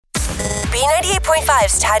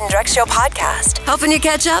B98.5's Tad and Drex Show podcast, helping you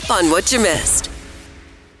catch up on what you missed.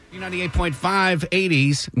 B98.5,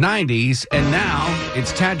 80s, 90s, and now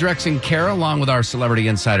it's Tad, Drex, and Kara, along with our celebrity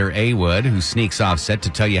insider, A. Wood, who sneaks off set to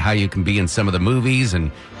tell you how you can be in some of the movies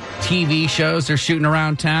and TV shows they're shooting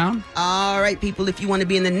around town. All right, people, if you want to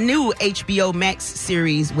be in the new HBO Max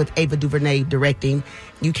series with Ava DuVernay directing,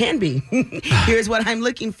 you can be. Here's what I'm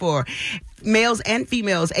looking for. Males and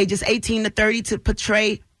females, ages 18 to 30, to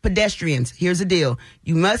portray pedestrians. Here's the deal.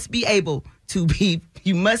 You must be able to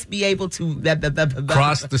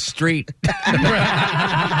Cross the street.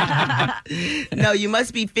 No, you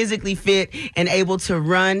must be physically fit and able to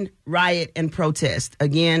run, riot, and protest.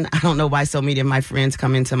 Again, I don't know why so many of my friends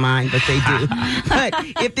come into mind, but they do. But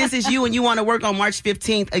if this is you and you want to work on March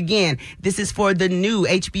 15th, again, this is for the new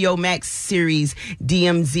HBO Max series,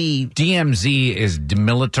 DMZ. DMZ is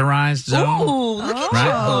Demilitarized Zone? Ooh, look at right? you.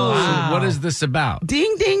 Wow. So what is this about?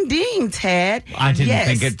 Ding, ding, ding, Tad. I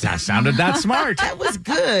didn't think it sounded that smart. That was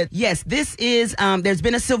good. Yes, this is, there's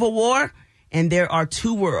been a civil war, and there are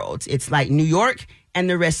two worlds. It's like New York and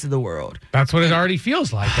the rest of the world. That's what it already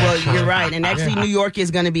feels like. Well, actually. you're right. And actually, New York is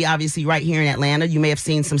going to be obviously right here in Atlanta. You may have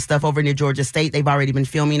seen some stuff over near Georgia State. They've already been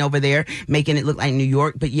filming over there, making it look like New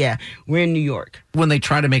York. But yeah, we're in New York. When they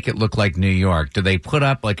try to make it look like New York, do they put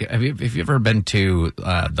up, like, have you ever been to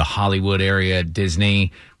the Hollywood area,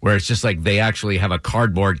 Disney, where it's just like they actually have a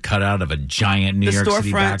cardboard cutout of a giant New York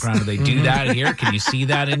City background? Do they do that here? Can you see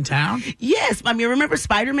that in town? Yes. I mean, remember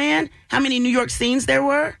Spider-Man? How many New York scenes there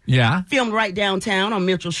were? Yeah. Filmed right downtown on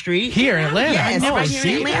Mitchell Street. Here in Atlanta? Yes, right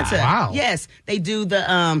here in Atlanta. Wow. Yes. They do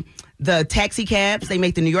the taxi cabs. They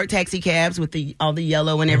make the New York taxi cabs with all the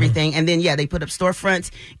yellow and everything. And then, they put up storefronts.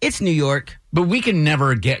 It's New York. But we can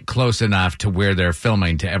never get close enough to where they're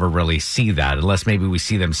filming to ever really see that, unless maybe we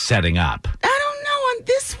see them setting up. I don't know. On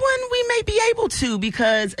this one, we may be able to,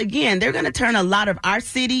 because, again, they're going to turn a lot of our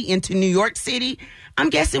city into New York City. I'm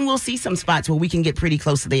guessing we'll see some spots where we can get pretty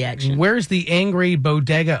close to the action. Where's the angry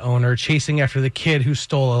bodega owner chasing after the kid who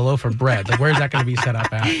stole a loaf of bread? Like, where's that going to be set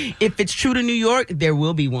up at? If it's true to New York, there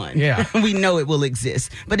will be one. Yeah. We know it will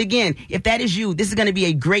exist. But again, if that is you, this is going to be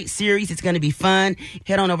a great series. It's going to be fun.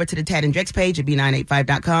 Head on over to the Tad and Drex page at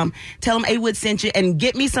B985.com. Tell them A. Wood sent you and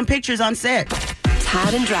get me some pictures on set.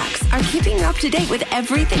 Tad and Drex are keeping you up to date with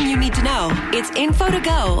everything you need to know. It's Info to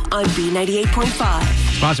Go on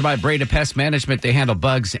B98.5. Sponsored by Breda Pest Management. They handle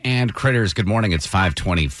bugs and critters. Good morning. It's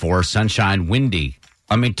 5:24. Sunshine, windy.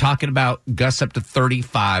 I mean, talking about gusts up to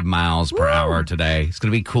 35 miles per hour today. It's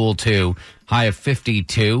going to be cool, too. High of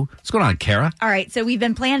 52. What's going on, Kara? All right, so we've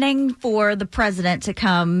been planning for the president to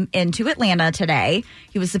come into Atlanta today.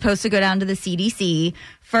 He was supposed to go down to the CDC.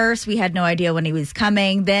 First, we had no idea when he was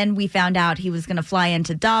coming. Then we found out he was going to fly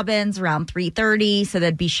into Dobbins around 3:30, so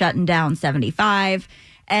they'd be shutting down 75.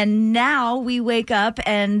 And now we wake up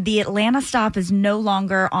and the Atlanta stop is no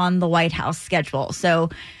longer on the White House schedule. So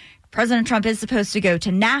President Trump is supposed to go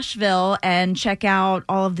to Nashville and check out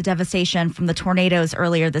all of the devastation from the tornadoes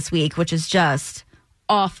earlier this week, which is just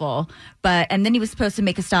awful. And then he was supposed to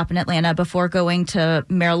make a stop in Atlanta before going to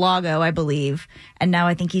Mar-a-Lago, I believe. And now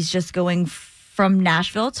I think he's just going from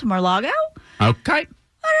Nashville to Mar-a-Lago. Okay. I don't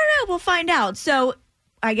know. We'll find out. So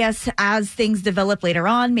I guess as things develop later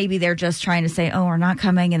on, maybe they're just trying to say, oh, we're not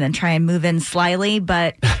coming, and then try and move in slyly.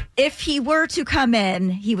 But if he were to come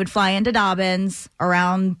in, he would fly into Dobbins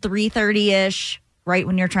around 3:30-ish, right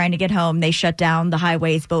when you're trying to get home. They shut down the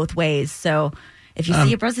highways both ways. So if you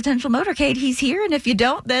see a presidential motorcade, he's here. And if you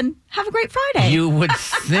don't, then have a great Friday. You would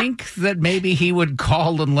think that maybe he would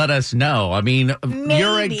call and let us know. I mean,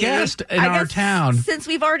 you're a guest in our town. Since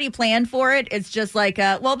we've already planned for it, it's just like,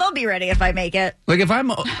 well, they'll be ready if I make it. Like if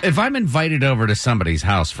I'm invited over to somebody's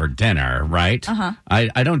house for dinner, right?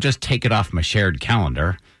 I don't just take it off my shared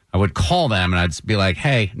calendar. I would call them and I'd be like,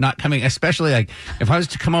 hey, not coming. Especially like if I was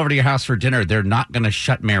to come over to your house for dinner, they're not going to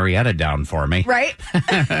shut Marietta down for me. Right.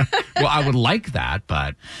 Well, I would like that,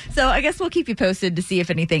 but. So I guess we'll keep you posted to see if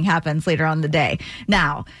anything happens later on in the day.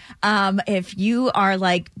 Now, if you are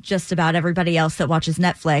like just about everybody else that watches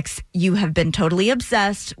Netflix, you have been totally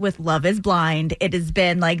obsessed with Love is Blind. It has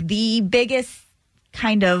been like the biggest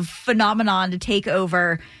kind of phenomenon to take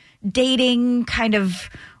over dating kind of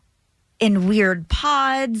in weird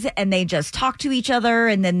pods, and they just talk to each other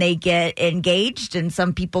and then they get engaged and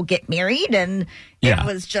some people get married, and Yeah. It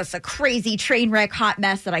was just a crazy train wreck, hot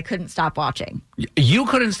mess that I couldn't stop watching. You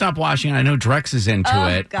couldn't stop watching. I know Drex is into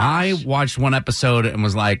it. Gosh. I watched one episode and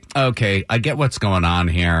was like, okay, I get what's going on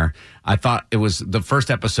here. I thought it was the first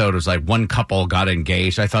episode was like one couple got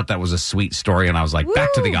engaged. I thought that was a sweet story, and I was like,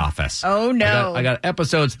 back to The Office. Oh, no. I got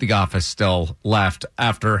episodes of The Office still left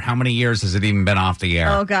after how many years has it even been off the air?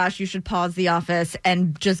 Oh, gosh, you should pause The Office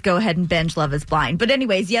and just go ahead and binge Love is Blind. But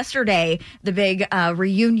anyways, yesterday, the big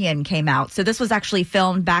reunion came out. So this was actually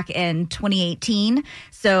filmed back in 2018.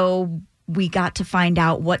 So we got to find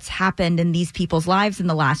out what's happened in these people's lives in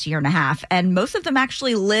the last year and a half. And most of them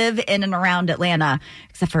actually live in and around Atlanta,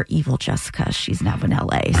 except for Evil Jessica. She's now in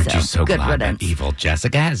L.A. Aren't you so good glad riddance. that Evil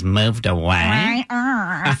Jessica has moved away?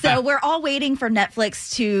 So we're all waiting for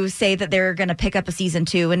Netflix to say that they're going to pick up a season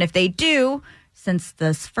 2. And if they do, since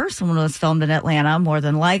this first one was filmed in Atlanta, more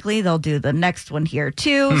than likely they'll do the next one here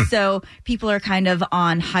too. So people are kind of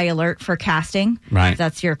on high alert for casting. Right. If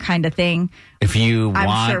that's your kind of thing. If you I'm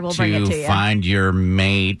want sure we'll bring it to you. find your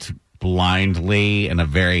mate blindly in a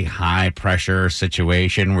very high pressure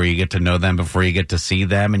situation where you get to know them before you get to see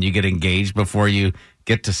them and you get engaged before you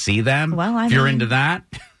get to see them, Well, I if you're mean- into that,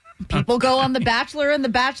 People go on The Bachelor and The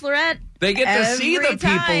Bachelorette. they get to see the every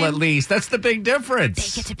people time. at least. That's the big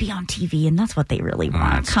difference. They get to be on TV, and that's what they really Oh,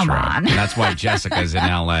 want. that's Come true. on. And that's why Jessica's in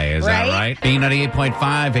LA. Is that Right? right?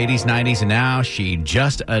 B98.5, 80s, 90s, and now she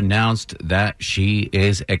just announced that she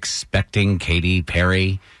is expecting Katy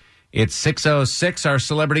Perry. It's 6:06. Our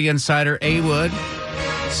celebrity insider, A Wood,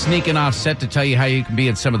 sneaking off set to tell you how you can be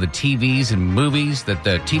in some of the TVs and movies, that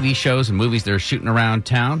the TV shows and movies that are shooting around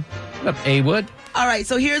town. What up, A Wood? All right,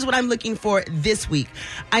 so here's what I'm looking for this week.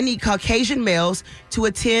 I need Caucasian males to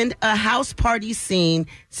attend a house party scene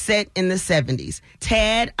set in the 70s.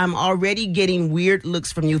 Tad, I'm already getting weird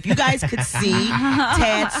looks from you. If you guys could see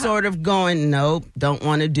Tad sort of going, nope, don't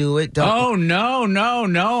want to do it. Don't. Oh,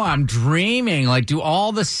 no. I'm dreaming. Like, do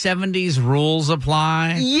all the 70s rules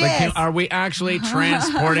apply? Yes. Like, are we actually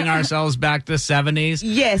transporting ourselves back to 70s?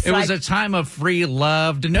 Yes, It was like- a time of free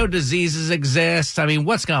love. Do no diseases exist? I mean,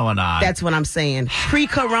 what's going on? That's what I'm saying.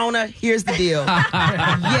 Pre-corona, here's the deal.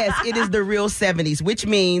 Yes, it is the real 70s, which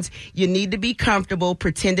means you need to be comfortable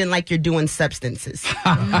pretending like you're doing substances.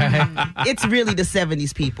 It's really the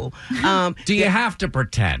 70s, people. Do you have to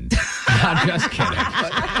pretend? I'm just kidding.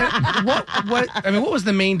 What was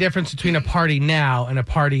the main difference between a party now and a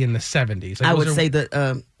party in the 70s? Like, I was would there- say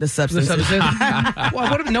the the substances. substance. Well,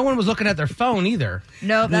 what if no one was looking at their phone either?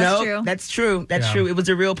 No, that's No, true. that's true. That's Yeah. true. It was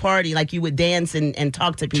a real party. Like you would dance and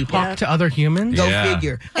talk to people. Talk to other humans? Go Yeah.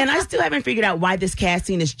 figure. And I still haven't figured out why this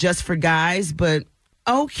casting is just for guys, but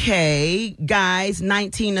okay, guys,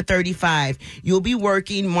 19 to 35. You'll be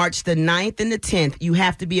working March the 9th and the 10th. You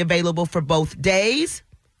have to be available for both days,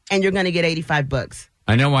 and you're going to get $85.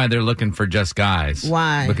 I know why they're looking for just guys.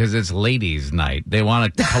 Why? Because it's ladies' night. They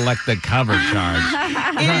want to collect the cover charge.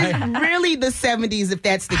 It is really the 70s if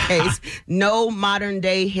that's the case. No modern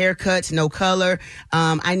day haircuts, no color.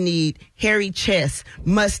 I need hairy chests,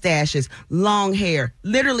 mustaches, long hair.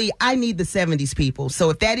 Literally, I need the 70s, people. So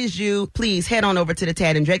if that is you, please head on over to the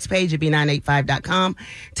Tad and Drex page at B985.com.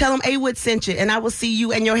 Tell them A-Wood sent you, and I will see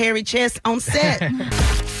you and your hairy chest on set.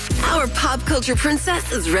 Our pop culture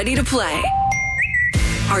princess is ready to play.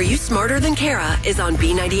 Are You Smarter Than Kara is on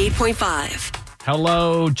B98.5.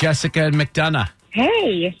 Hello, Jessica and McDonough.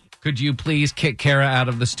 Hey, Could you please kick Kara out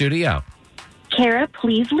of the studio? Kara,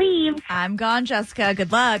 please leave. I'm gone, Jessica.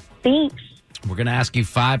 Good luck. Thanks. We're going to ask you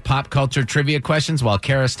 5 pop culture trivia questions while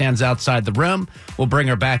Kara stands outside the room. We'll bring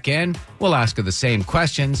her back in. We'll ask her the same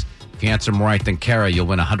questions. If you answer more right than Kara, you'll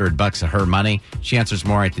win $100 of her money. She answers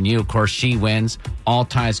more right than you. Of course, she wins. All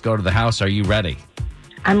ties go to the house. Are you ready?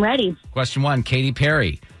 I'm ready. Question 1. Katy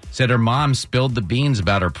Perry said her mom spilled the beans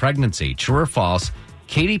about her pregnancy. True or false?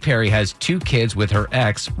 Katy Perry has 2 kids with her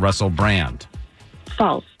ex, Russell Brand.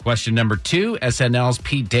 False. Question number 2. SNL's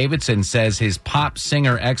Pete Davidson says his pop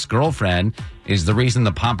singer ex-girlfriend is the reason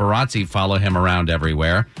the paparazzi follow him around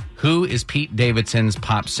everywhere. Who is Pete Davidson's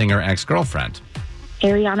pop singer ex-girlfriend?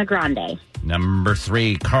 Ariana Grande. Number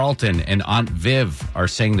 3. Carlton and Aunt Viv are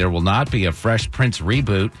saying there will not be a Fresh Prince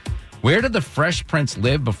reboot. Where did the Fresh Prince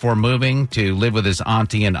live before moving to live with his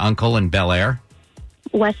auntie and uncle in Bel Air?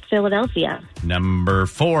 West Philadelphia. Number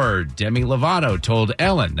 4, Demi Lovato told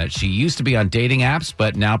Ellen that she used to be on dating apps,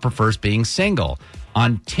 but now prefers being single.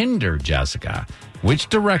 On Tinder, Jessica, which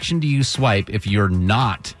direction do you swipe if you're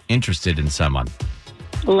not interested in someone?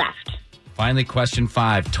 Left. Finally, question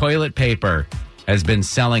 5, toilet paper has been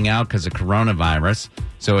selling out because of coronavirus.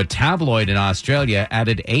 So a tabloid in Australia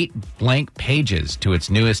added 8 blank pages to its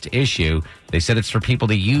newest issue. They said it's for people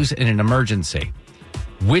to use in an emergency.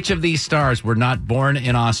 Which of these stars were not born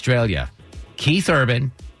in Australia? Keith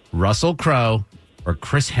Urban, Russell Crowe, or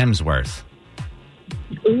Chris Hemsworth?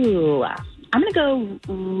 Ooh, I'm going to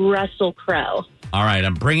go Russell Crowe. All right,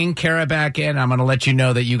 I'm bringing Kara back in. I'm going to let you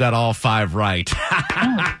know that you got all 5 right.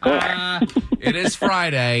 It is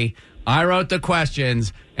Friday. I wrote the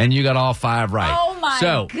questions, and you got all 5 right. Oh, my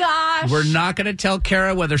gosh. We're not going to tell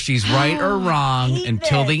Kara whether she's right or wrong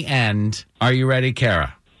until the end. Are you ready,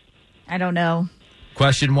 Kara? I don't know.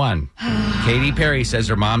 Question 1. Katy Perry says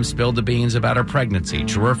her mom spilled the beans about her pregnancy.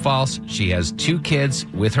 True or false? She has 2 kids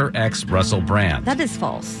with her ex, Russell Brand. That is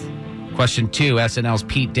false. Question 2. SNL's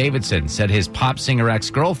Pete Davidson said his pop singer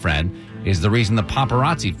ex-girlfriend is the reason the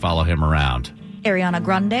paparazzi follow him around. Ariana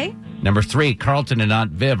Grande. Number 3. Carlton and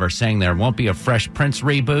Aunt Viv are saying there won't be a Fresh Prince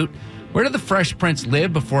reboot. Where did the Fresh Prince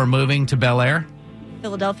live before moving to Bel Air?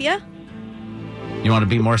 Philadelphia. You want to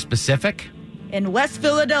be more specific? In West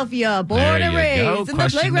Philadelphia, born There and you raised. go. And the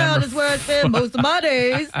Question playground number is where I spend most of my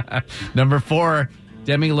days. Number 4.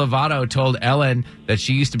 Demi Lovato told Ellen that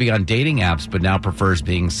she used to be on dating apps but now prefers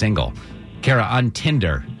being single. Kara, on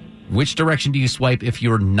Tinder, which direction do you swipe if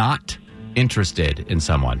you're not interested in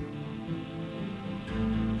someone?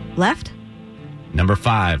 Left. Number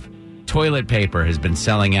 5. Toilet paper has been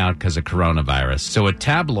selling out because of coronavirus. So a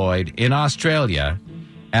tabloid in Australia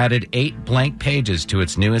added 8 blank pages to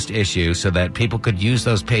its newest issue so that people could use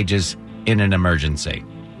those pages in an emergency.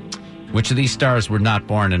 Which of these stars were not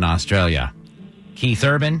born in Australia? Keith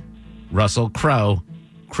Urban, Russell Crowe,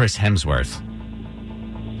 Chris Hemsworth.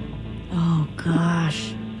 Oh,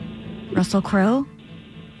 gosh. Russell Crowe?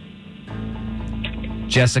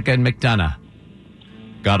 Jessica and McDonough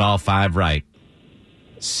got all 5 right.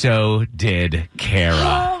 So did Kara.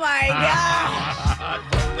 Oh, my gosh.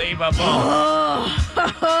 Unbelievable.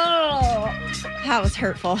 That was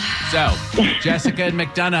hurtful. So, Jessica and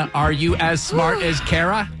McDonough, are you as smart as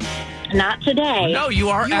Kara? Not today. No, you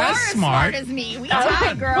are You as are smart. as me. We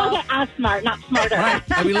tied, girl. Okay, I'm smart, not smarter. Right.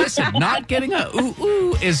 I mean, listen, not getting a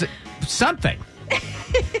ooh is something.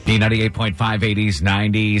 B98.5 80s,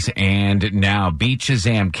 90s, and now Beat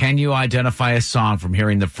Shazam. Can you identify a song from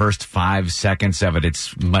hearing the first 5 seconds of it?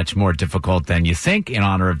 It's much more difficult than you think. In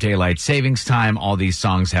honor of Daylight Savings Time, all these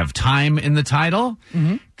songs have time in the title.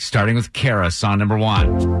 Mm-hmm. Starting with Kara, song number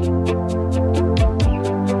 1.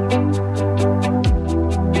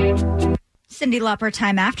 Cyndi Lauper,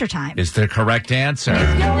 Time After Time. Is the correct answer.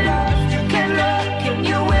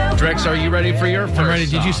 Drex, are you ready for your first I'm ready.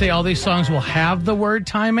 Did you song? say all these songs will have the word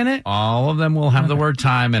time in it? All of them will have the word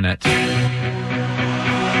time in it.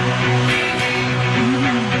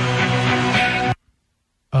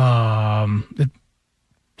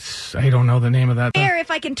 I don't know the name of that. Here, if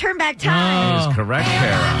I can turn back time. That is correct,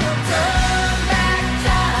 Kara.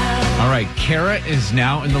 All right, Kara is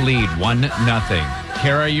now in the lead, 1-0.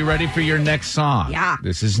 Kara, are you ready for your next song? Yeah.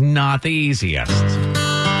 This is not the easiest.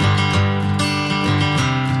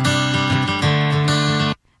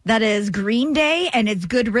 That is Green Day, and it's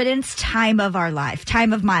Good Riddance, Time of Our Life.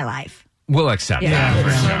 Time of My Life. We'll accept Yeah.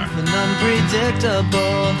 that. Something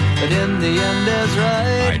unpredictable, but in the end is All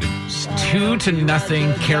right. right, it's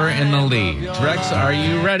 2-0, Kara in the lead. Drex, are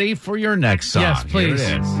you ready for your next song? Yes, please.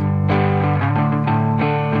 Here it is.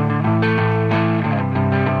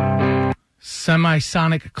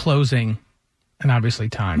 Semisonic Closing, and obviously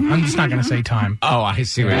time. I'm just not going to say time. Oh, I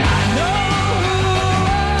see what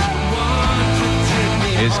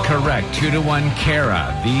is correct. 2-1,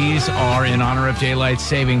 Kara. These are in honor of Daylight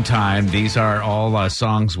Saving Time. These are all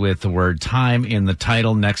songs with the word time in the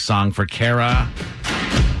title. Next song for Kara.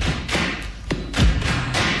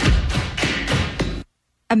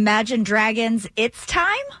 Imagine Dragons, It's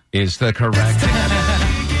Time? Is the correct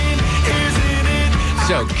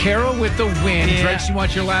So, Kara with the win. Yeah. Drex, you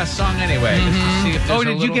want your last song anyway. Just to see if there's Oh, a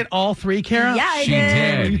did you little- get all 3, Kara? Yeah, I She did.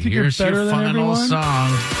 did. You think you're Here's better your than final everyone?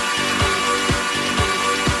 song.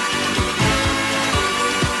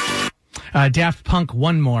 Daft Punk,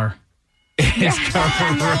 One More. Is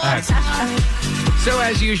correct. So,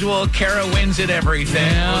 as usual, Kara wins at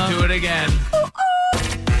everything. Yeah. We'll do it again.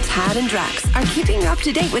 Tad and Drex are keeping you up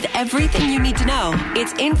to date with everything you need to know.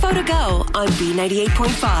 It's Info to Go on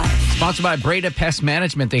B98.5. Sponsored by Breda Pest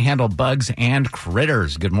Management. They handle bugs and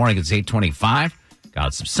critters. Good morning. It's 8:25.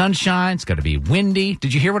 Got some sunshine. It's going to be windy.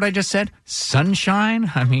 Did you hear what I just said? Sunshine?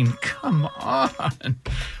 I mean, come on.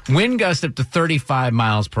 Wind gust up to 35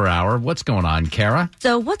 miles per hour. What's going on, Kara?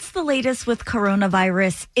 So what's the latest with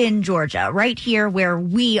coronavirus in Georgia, right here where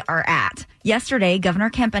we are at? Yesterday, Governor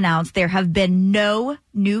Kemp announced there have been no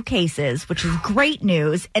new cases, which is great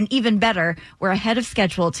news. And even better, we're ahead of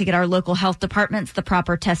schedule to get our local health departments the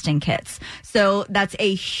proper testing kits. So that's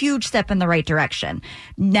a huge step in the right direction.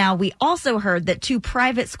 Now, we also heard that 2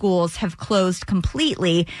 private schools have closed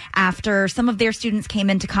completely after some of their students came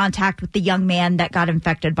into contact with the young man that got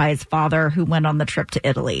infected by his father who went on the trip to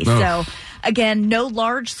Italy. So again, no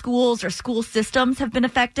large schools or school systems have been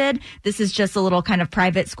affected. This is just a little kind of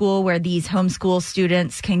private school where these homeschool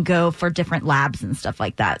students can go for different labs and stuff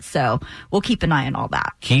like that. So we'll keep an eye on all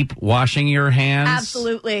that. Keep washing your hands.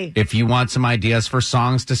 Absolutely. If you want some ideas for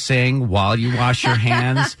songs to sing while you wash your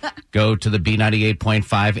hands, go to the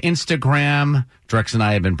B98.5 Instagram. Drex and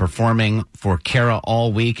I have been performing for Kara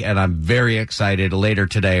all week, and I'm very excited. Later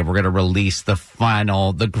today, we're going to release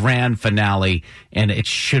the grand finale, and it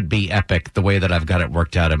should be epic the way that I've got it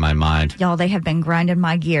worked out in my mind. Y'all, they have been grinding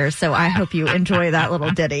my gears, so I hope you enjoy that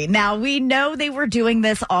little ditty. Now, we know they were doing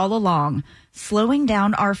this all along, slowing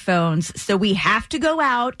down our phones, so we have to go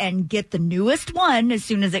out and get the newest one as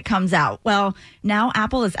soon as it comes out. Well, now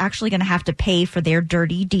Apple is actually going to have to pay for their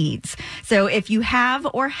dirty deeds. So if you have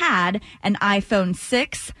or had an iPhone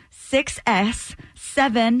 6, 6S,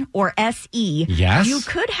 7, or SE, yes, you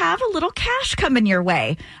could have a little cash coming your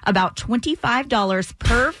way, about $25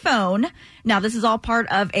 per phone. Now, this is all part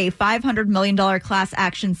of a $500 million class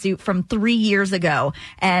action suit from 3 years ago.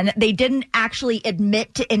 And they didn't actually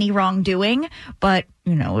admit to any wrongdoing. But,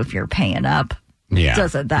 if you're paying up,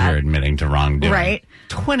 doesn't that? You're admitting to wrongdoing. Right.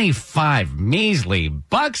 25 measly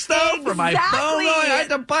bucks, though, for my phone. I had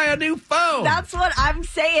to buy a new phone. That's what I'm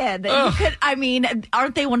saying.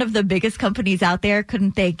 Aren't they one of the biggest companies out there?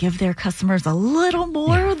 Couldn't they give their customers a little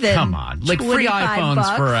more than come on. Like free iPhones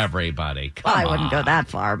bucks? For everybody. Come I wouldn't go that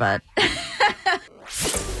far, but...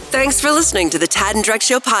 Thanks for listening to the Tad and Drex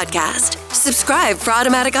Show podcast. Subscribe for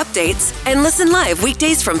automatic updates and listen live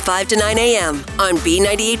weekdays from 5 to 9 a.m. on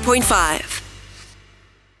B98.5.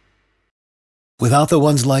 Without the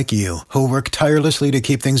ones like you, who work tirelessly to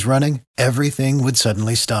keep things running, everything would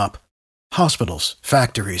suddenly stop. Hospitals,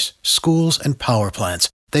 factories, schools, and power plants,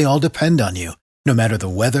 they all depend on you. No matter the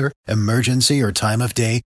weather, emergency, or time of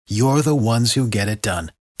day, you're the ones who get it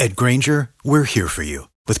done. At Grainger, we're here for you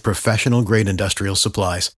with professional-grade industrial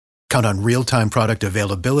supplies. Count on real-time product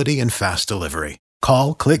availability and fast delivery.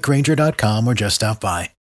 Call, click Grainger.com, or just stop by.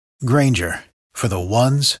 Grainger, for the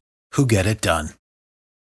ones who get it done.